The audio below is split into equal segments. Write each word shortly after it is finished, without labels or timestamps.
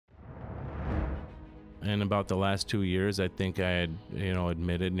in about the last 2 years, I think I had,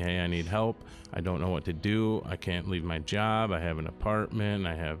 admitted, hey, I need help. I don't know what to do. I can't leave my job. I have an apartment.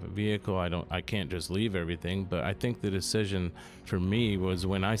 I have a vehicle. I can't just leave everything. But I think the decision for me was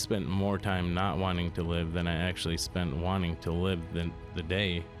when I spent more time not wanting to live than I actually spent wanting to live the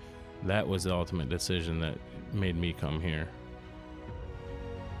day. That was the ultimate decision that made me come here.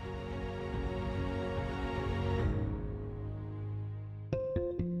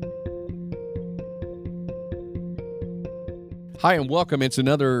 Hi, and welcome. It's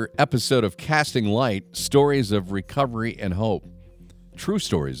another episode of Casting Light, Stories of Recovery and Hope. True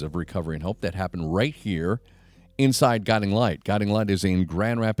stories of recovery and hope that happen right here inside Guiding Light. Guiding Light is in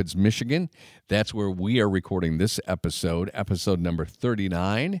Grand Rapids, Michigan. That's where we are recording this episode number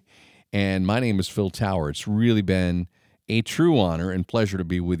 39. And my name is Phil Tower. It's really been a true honor and pleasure to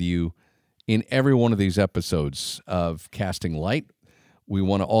be with you in every one of these episodes of Casting Light. We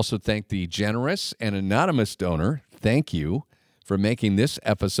want to also thank the generous and anonymous donor. Thank you for making this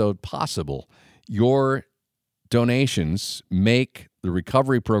episode possible. Your donations make the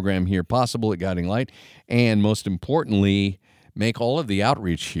recovery program here possible at Guiding Light, and most importantly, make all of the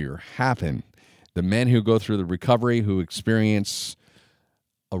outreach here happen. The men who go through the recovery, who experience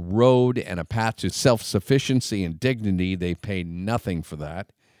a road and a path to self-sufficiency and dignity, they pay nothing for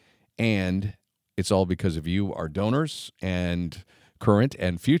that. And it's all because of you, our donors, and current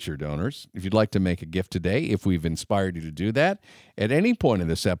and future donors. If you'd like to make a gift today, if we've inspired you to do that, at any point in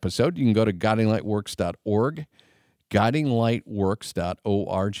this episode, you can go to guidinglightworks.org,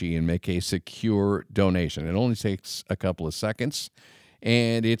 guidinglightworks.org, and make a secure donation. It only takes a couple of seconds,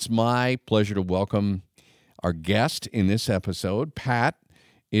 and it's my pleasure to welcome our guest in this episode. Pat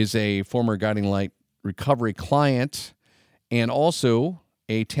is a former Guiding Light recovery client and also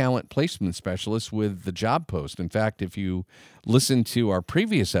a talent placement specialist with the Job Post. In fact, if you listen to our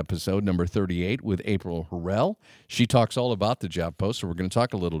previous episode, number 38, with April Harrell, she talks all about the Job Post, so we're going to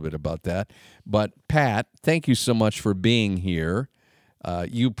talk a little bit about that. But Pat, thank you so much for being here.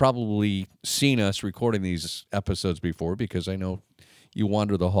 You've probably seen us recording these episodes before because I know you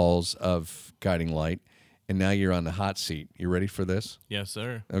wander the halls of Guiding Light, and now you're on the hot seat. You ready for this? Yes,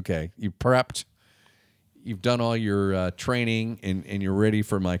 sir. Okay. You prepped. You've done all your training, and you're ready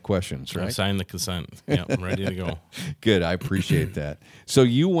for my questions, right? I signed the consent. Yeah, I'm ready to go. Good. I appreciate that. So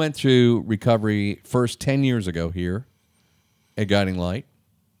you went through recovery first 10 years ago here at Guiding Light,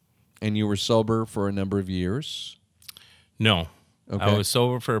 and you were sober for a number of years? No. Okay. I was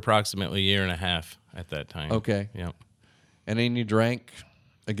sober for approximately a year and a half at that time. Okay. Yep. And then you drank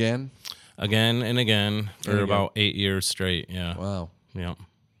again? Again and again for about 8 years straight, yeah. Wow. Yep.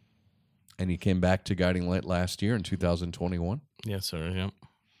 And you came back to Guiding Light last year in 2021? Yes, sir, yep.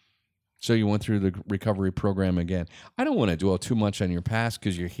 So you went through the recovery program again. I don't want to dwell too much on your past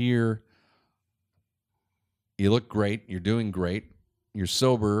because you're here. You look great. You're doing great. You're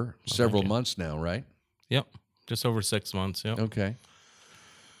sober several months now, right? Yep. Just over 6 months, yep. Okay.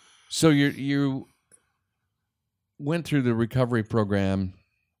 So you went through the recovery program.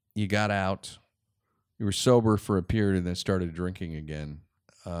 You got out. You were sober for a period and then started drinking again.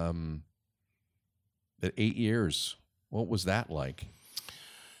 At 8 years, what was that like?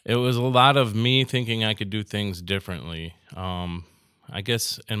 It was a lot of me thinking I could do things differently. I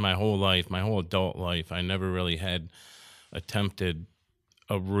guess in my whole life, my whole adult life, I never really had attempted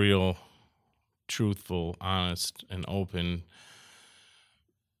a real, truthful, honest, and open,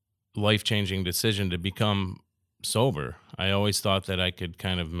 life-changing decision to become sober. I always thought that I could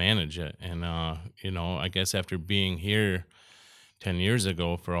kind of manage it. And, I guess after being here 10 years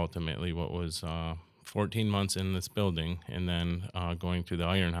ago for ultimately what was 14 months in this building, and then going through the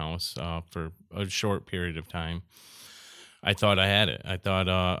Iron House for a short period of time, I thought I had it. I thought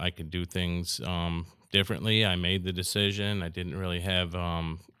I could do things differently. I made the decision. I didn't really have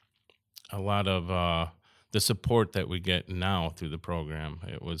a lot of the support that we get now through the program.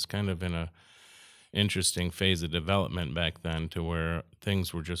 It was kind of in a interesting phase of development back then to where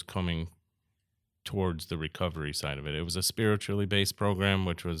things were just coming towards the recovery side of it. It was a spiritually based program,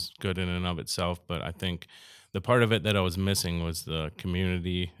 which was good in and of itself, but I think the part of it that I was missing was the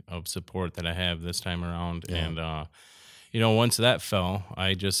community of support that I have this time around. Yeah. And, once that fell,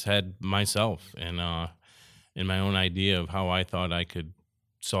 I just had myself and my own idea of how I thought I could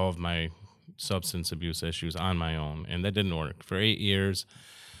solve my substance abuse issues on my own, and that didn't work. For 8 years,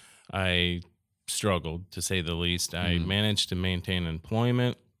 I struggled, to say the least. I managed to maintain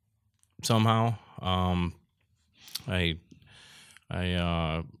employment somehow. I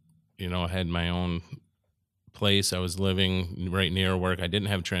had my own place. I was living right near work. I didn't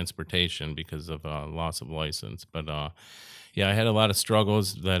have transportation because of loss of license, but Yeah, I had a lot of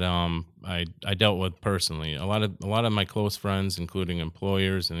struggles that I dealt with personally. A lot of my close friends, including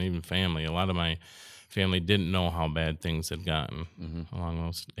employers and even family, a lot of my family didn't know how bad things had gotten along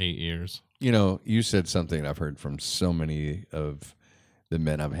those 8 years. You know, you said something I've heard from so many of the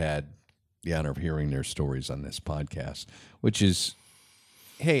men I've had the honor of hearing their stories on this podcast, which is,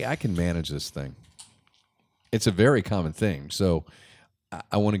 hey, I can manage this thing. It's a very common thing. So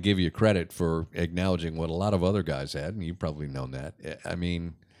I want to give you credit for acknowledging what a lot of other guys had, and you've probably known that. I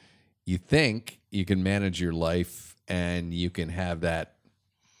mean, you think you can manage your life and you can have that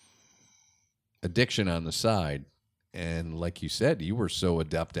addiction on the side. And like you said, you were so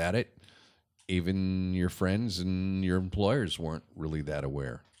adept at it, even your friends and your employers weren't really that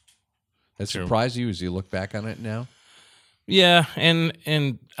aware. That Sure. surprised you as you look back on it now? Yeah,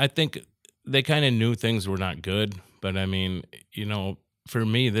 and I think they kind of knew things were not good, but I mean, for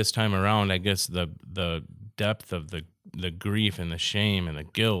me this time around, I guess the depth of the grief and the shame and the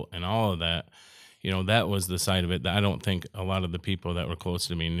guilt and all of that, that was the side of it that I don't think a lot of the people that were close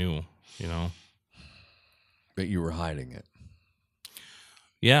to me knew, But you were hiding it.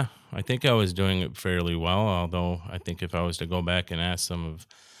 Yeah, I think I was doing it fairly well, although I think if I was to go back and ask some of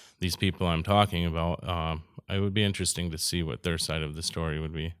these people I'm talking about, it would be interesting to see what their side of the story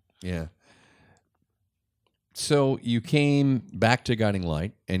would be. Yeah. So you came back to Guiding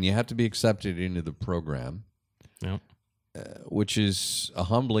Light, and you had to be accepted into the program, Yeah. which is a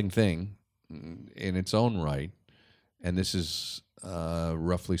humbling thing in its own right. And this is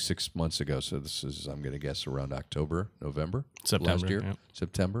roughly 6 months ago. So this is, I'm going to guess, around October, November? September, Last year? yeah.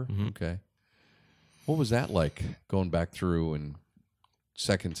 September? Mhm. Okay. What was that like, going back through and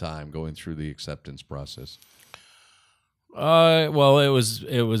second time going through the acceptance process? Well, it was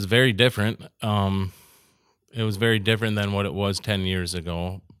very different. It was very different than what it was 10 years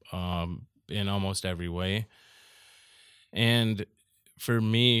ago, in almost every way. And for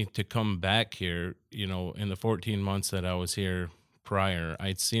me to come back here, in the 14 months that I was here prior,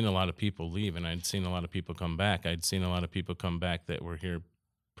 I'd seen a lot of people leave and I'd seen a lot of people come back. I'd seen a lot of people come back that were here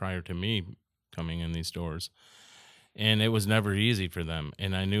prior to me coming in these doors. And it was never easy for them.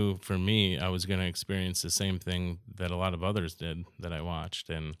 And I knew for me, I was going to experience the same thing that a lot of others did that I watched.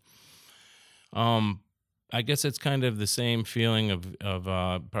 And I guess it's kind of the same feeling of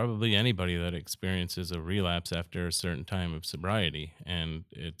probably anybody that experiences a relapse after a certain time of sobriety, and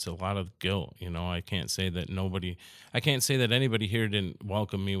it's a lot of guilt. I can't say that anybody here didn't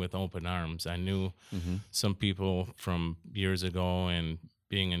welcome me with open arms. I knew some people from years ago, and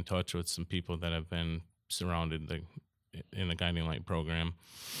being in touch with some people that have been surrounded in the Guiding Light program.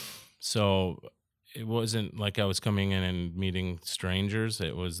 So it wasn't like I was coming in and meeting strangers.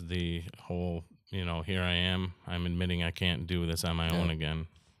 It was the whole, here I am. I'm admitting I can't do this on my own again.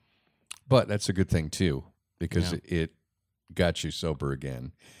 But that's a good thing, too, because Yeah. it got you sober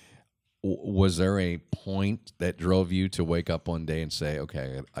again. Was there a point that drove you to wake up one day and say,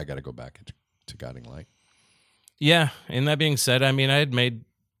 okay, I got to go back to Guiding Light? Yeah, and that being said, I mean, I had made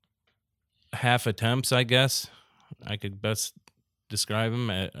half attempts, I guess. I could best describe them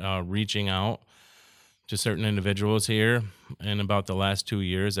at reaching out to certain individuals here. And about the last 2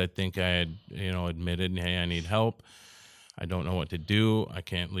 years, I think I had, admitted, hey, I need help. I don't know what to do. I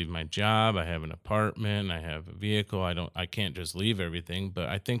can't leave my job. I have an apartment. I have a vehicle. I can't just leave everything. But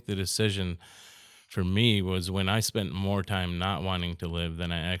I think the decision for me was when I spent more time not wanting to live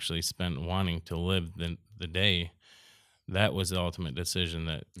than I actually spent wanting to live the day. That was the ultimate decision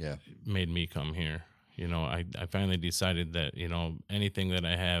that made me come here. I finally decided that, anything that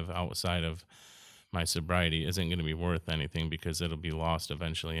I have outside of my sobriety isn't going to be worth anything because it'll be lost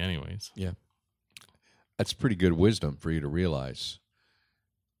eventually anyways. Yeah. That's pretty good wisdom for you to realize.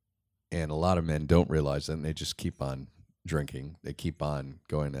 And a lot of men don't realize that, and they just keep on drinking. They keep on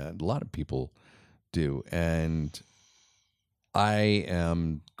going. A lot of people do. And I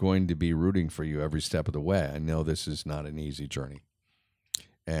am going to be rooting for you every step of the way. I know this is not an easy journey.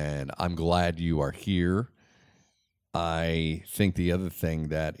 And I'm glad you are here. I think the other thing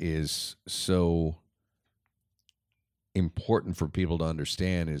that is so important for people to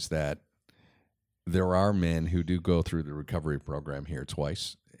understand is that there are men who do go through the recovery program here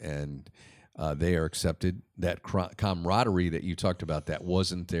twice, and they are accepted. That camaraderie that you talked about, that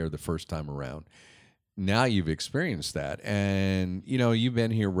wasn't there the first time around. Now you've experienced that, and you've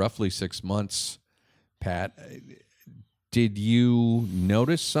been here roughly 6 months, Pat. Did you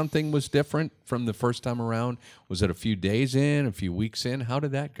notice something was different from the first time around? Was it a few days in, a few weeks in? How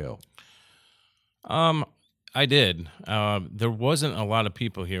did that go? I did. There wasn't a lot of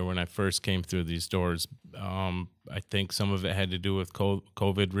people here when I first came through these doors. I think some of it had to do with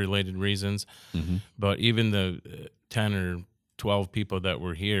COVID related reasons, Hmm. but even the 10 or 12 people that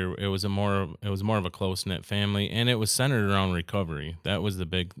were here, it was more of a close knit family, and it was centered around recovery. That was the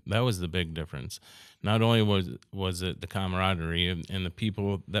big difference. Not only was it the camaraderie and the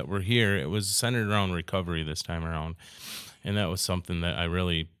people that were here, it was centered around recovery this time around, and that was something that I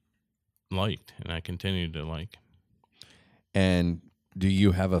really liked and I continued to like. And do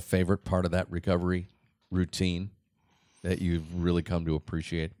you have a favorite part of that recovery routine that you've really come to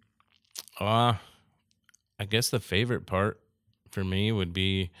appreciate? Uh, I guess the favorite part for me would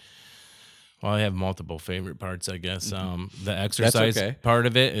be, well, I have multiple favorite parts, I guess. The That's exercise okay. part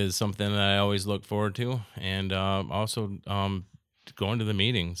of it is something that I always look forward to. And also going to the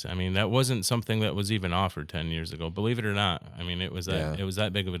meetings. I mean, that wasn't something that was even offered 10 years ago, believe it or not. I mean, Yeah. it was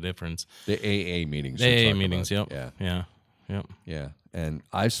that big of a difference. The AA meetings The you're AA talking meetings, about. yep. Yeah. Yeah. Yep. Yeah. And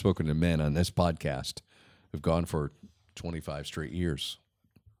I've spoken to men on this podcast who've gone for 25 straight years,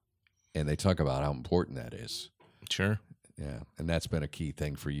 and they talk about how important that is. Sure. Yeah. And that's been a key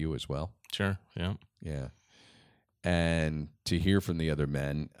thing for you as well. Sure. Yeah. Yeah. And to hear from the other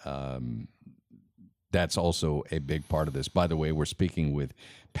men, that's also a big part of this. By the way, we're speaking with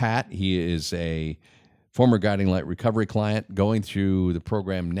Pat. He is a former Guiding Light recovery client going through the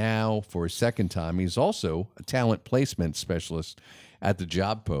program now for a second time. He's also a talent placement specialist at the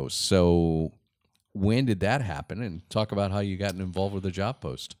job post. So when did that happen? And talk about how you got involved with the job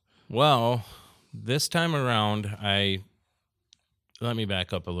post. Well, this time around, let me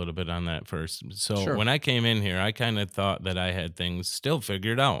back up a little bit on that first. So Sure. when I came in here, I kind of thought that I had things still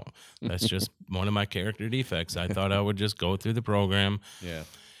figured out. That's just one of my character defects. I thought I would just go through the program, Yeah.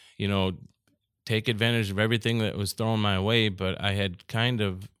 you know, take advantage of everything that was thrown my way, but I had kind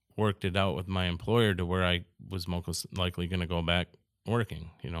of worked it out with my employer to where I was most likely going to go back working,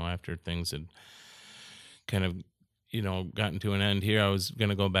 after things had kind of gotten to an end here. I was going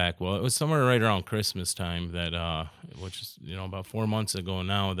to go back. Well, it was somewhere right around Christmas time that which is about 4 months ago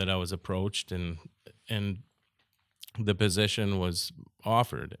now, that I was approached and the position was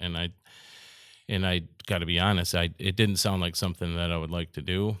offered, and I got to be honest, it didn't sound like something that I would like to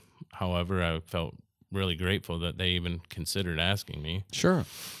do. However, I felt really grateful that they even considered asking me. Sure.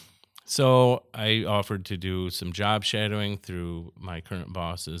 So I offered to do some job shadowing through my current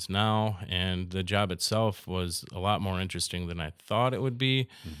bosses now, and the job itself was a lot more interesting than I thought it would be.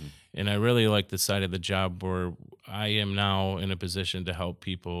 Mm-hmm. And I really like the side of the job where I am now in a position to help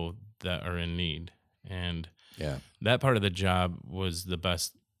people that are in need. And Yeah. that part of the job was the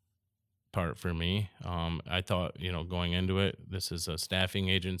best part for me. I thought, going into it, this is a staffing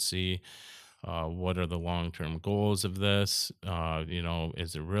agency. What are the long-term goals of this?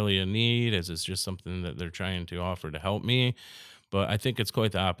 Is it really a need? Is this just something that they're trying to offer to help me? But I think it's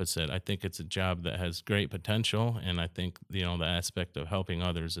quite the opposite. I think it's a job that has great potential, and I think, the aspect of helping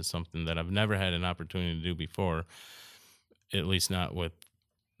others is something that I've never had an opportunity to do before, at least not with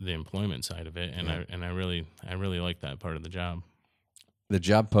the employment side of it. And Yeah. I really like that part of the job. The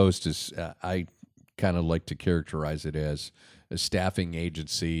job post is, I kind of like to characterize it as a staffing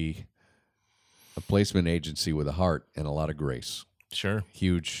agency, a placement agency with a heart and a lot of grace. Sure.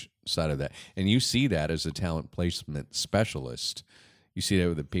 Huge side of that. And you see that as a talent placement specialist. You see that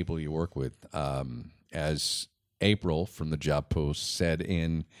with the people you work with. As April from the job post said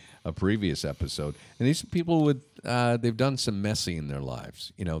in a previous episode, and these are people with, they've done some messy in their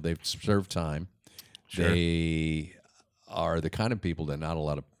lives. They've served time. Sure. They are the kind of people that not a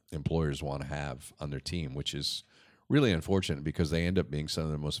lot of employers want to have on their team, which is really unfortunate because they end up being some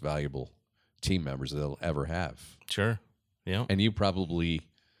of the most valuable team members they'll ever have. Sure. Yeah. And you probably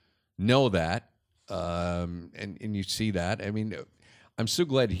know that, and you see that. I mean, I'm so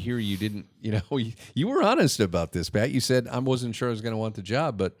glad to hear you didn't, you were honest about this, Pat. You said, I wasn't sure I was going to want the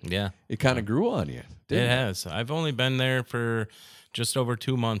job, but Yeah. it kind of grew on you, didn't It has. I've only been there for just over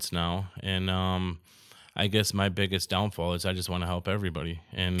 2 months now, and I guess my biggest downfall is I just want to help everybody.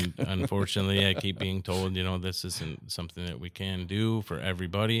 And unfortunately, I keep being told, this isn't something that we can do for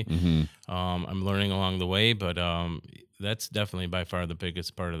everybody. Mm-hmm. I'm learning along the way, but that's definitely by far the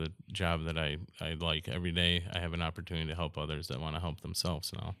biggest part of the job that I like. Every day I have an opportunity to help others that want to help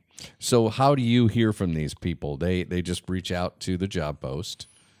themselves now. So how do you hear from these people? They just reach out to the job post,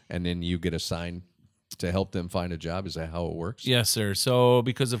 and then you get assigned to help them find a job? Is that how it works? Yes, sir. So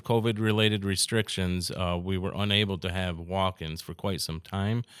because of COVID-related restrictions, we were unable to have walk-ins for quite some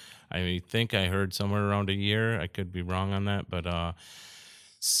time. I think I heard somewhere around a year. I could be wrong on that, but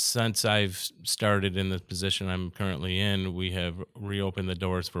Since I've started in the position I'm currently in, we have reopened the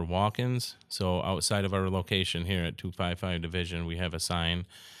doors for walk-ins. So outside of our location here at 255 Division, we have a sign.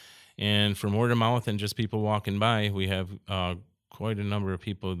 And from word of mouth and just people walking by, we have quite a number of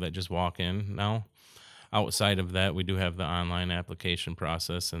people that just walk in now. Outside of that, we do have the online application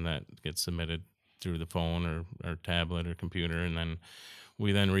process, and that gets submitted through the phone or tablet or computer. And then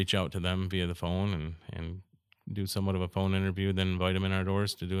we then reach out to them via the phone and do somewhat of a phone interview, then invite them in our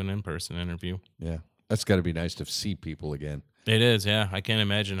doors to do an in-person interview. Yeah. That's got to be nice to see people again. It is, yeah. I can't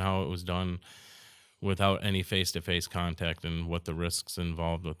imagine how it was done without any face-to-face contact and what the risks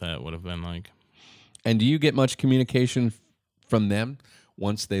involved with that would have been like. And do you get much communication from them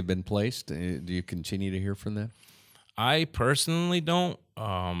once they've been placed? Do you continue to hear from them? I personally don't.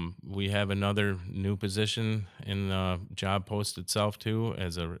 We have another new position in the job post itself too,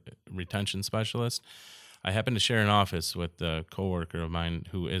 as a retention specialist. I happen to share an office with a coworker of mine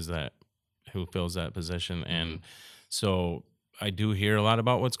who fills that position, and so I do hear a lot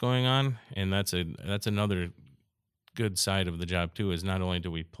about what's going on, and that's another good side of the job too. Is not only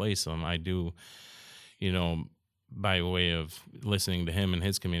do we place them, I do, by way of listening to him and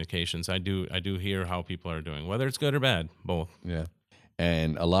his communications, I do hear how people are doing, whether it's good or bad, both. Yeah.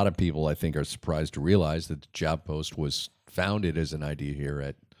 And a lot of people, I think, are surprised to realize that the job post was founded as an idea here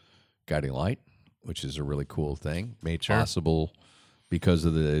at Guiding Light, which is a really cool thing, made possible because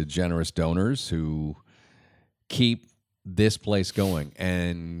of the generous donors who keep this place going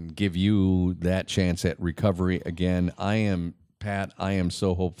and give you that chance at recovery. Again, Pat, I am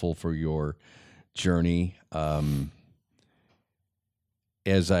so hopeful for your journey.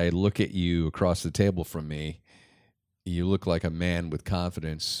 As I look at you across the table from me, you look like a man with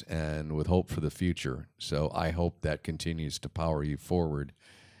confidence and with hope for the future. So I hope that continues to power you forward.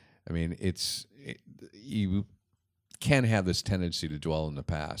 I mean, you can have this tendency to dwell in the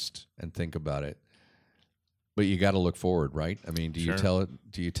past and think about it, but you got to look forward, right? I mean, do you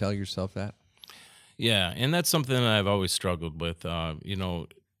tell yourself that? Yeah, and that's something that I've always struggled with. I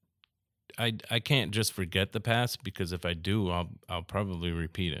can't just forget the past, because if I do, I'll probably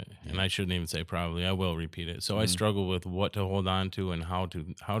repeat it. And I shouldn't even say probably, I will repeat it. So I struggle with what to hold on to and how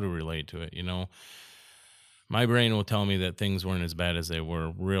to relate to it, My brain will tell me that things weren't as bad as they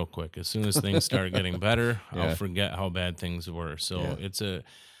were real quick. As soon as things start getting better, I'll forget how bad things were. So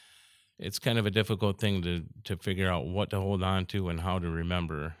it's kind of a difficult thing to figure out what to hold on to and how to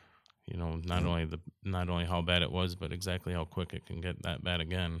remember, not only how bad it was, but exactly how quick it can get that bad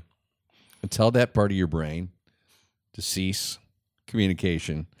again. And tell that part of your brain to cease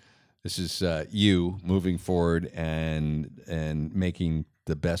communication. This is you moving forward and making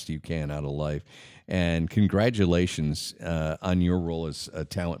the best you can out of life. And congratulations on your role as a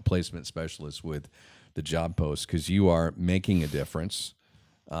talent placement specialist with the job post, because you are making a difference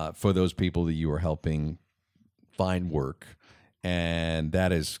for those people that you are helping find work. And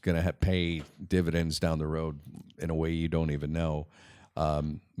that is going to pay dividends down the road in a way you don't even know.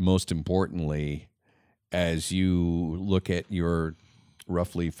 Most importantly, as you look at your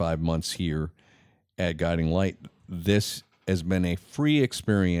roughly 5 months here at Guiding Light, this has been a free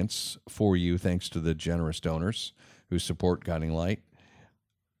experience for you thanks to the generous donors who support Guiding Light.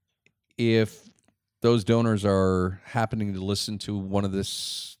 If those donors are happening to listen to one of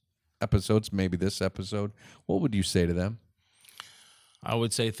this episodes, maybe this episode, what would you say to them? I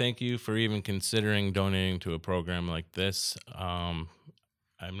would say thank you for even considering donating to a program like this. I'm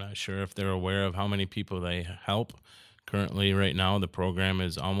not sure if they're aware of how many people they help. Currently, right now, the program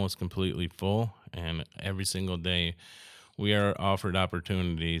is almost completely full, and every single day we are offered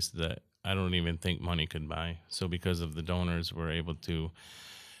opportunities that I don't even think money could buy. So because of the donors, we're able to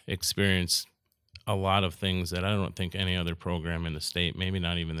experience a lot of things that I don't think any other program in the state, maybe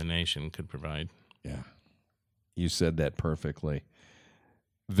not even the nation, could provide. Yeah, you said that perfectly.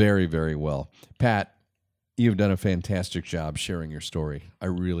 Very, very well. Pat, you've done a fantastic job sharing your story. I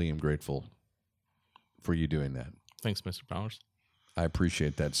really am grateful for you doing that. Thanks, Mr. Powers. I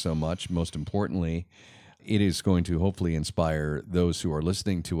appreciate that so much. Most importantly, it is going to hopefully inspire those who are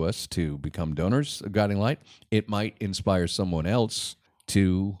listening to us to become donors of Guiding Light. It might inspire someone else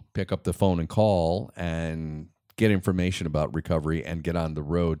to pick up the phone and call and get information about recovery and get on the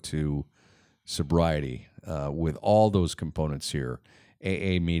road to sobriety with all those components here.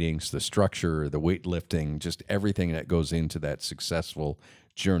 AA meetings, the structure, the weightlifting, just everything that goes into that successful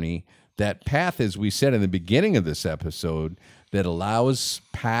journey. That path, as we said in the beginning of this episode, that allows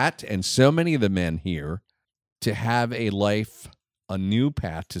Pat and so many of the men here to have a life, a new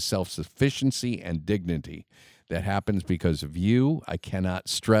path to self-sufficiency and dignity. That happens because of you. I cannot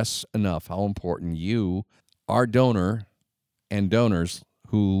stress enough how important you, our donor, and donors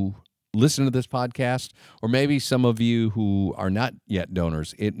who listen to this podcast, or maybe some of you who are not yet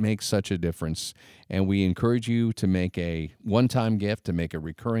donors. It makes such a difference. And we encourage you to make a one-time gift, to make a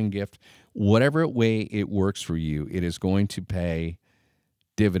recurring gift. Whatever way it works for you, it is going to pay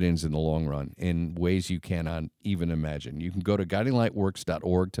dividends in the long run in ways you cannot even imagine. You can go to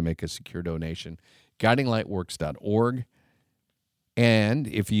guidinglightworks.org to make a secure donation. Guidinglightworks.org. And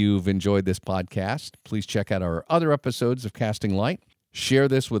if you've enjoyed this podcast, please check out our other episodes of Casting Light. Share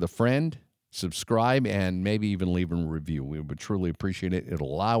this with a friend, subscribe, and maybe even leave a review. We would truly appreciate it.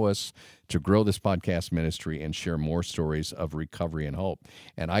 It'll allow us to grow this podcast ministry and share more stories of recovery and hope.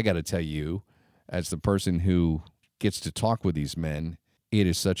 And I got to tell you, as the person who gets to talk with these men, it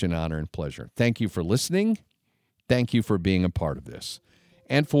is such an honor and pleasure. Thank you for listening. Thank you for being a part of this.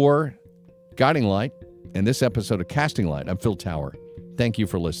 And for Guiding Light and this episode of Casting Light, I'm Phil Tower. Thank you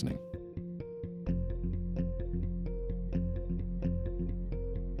for listening.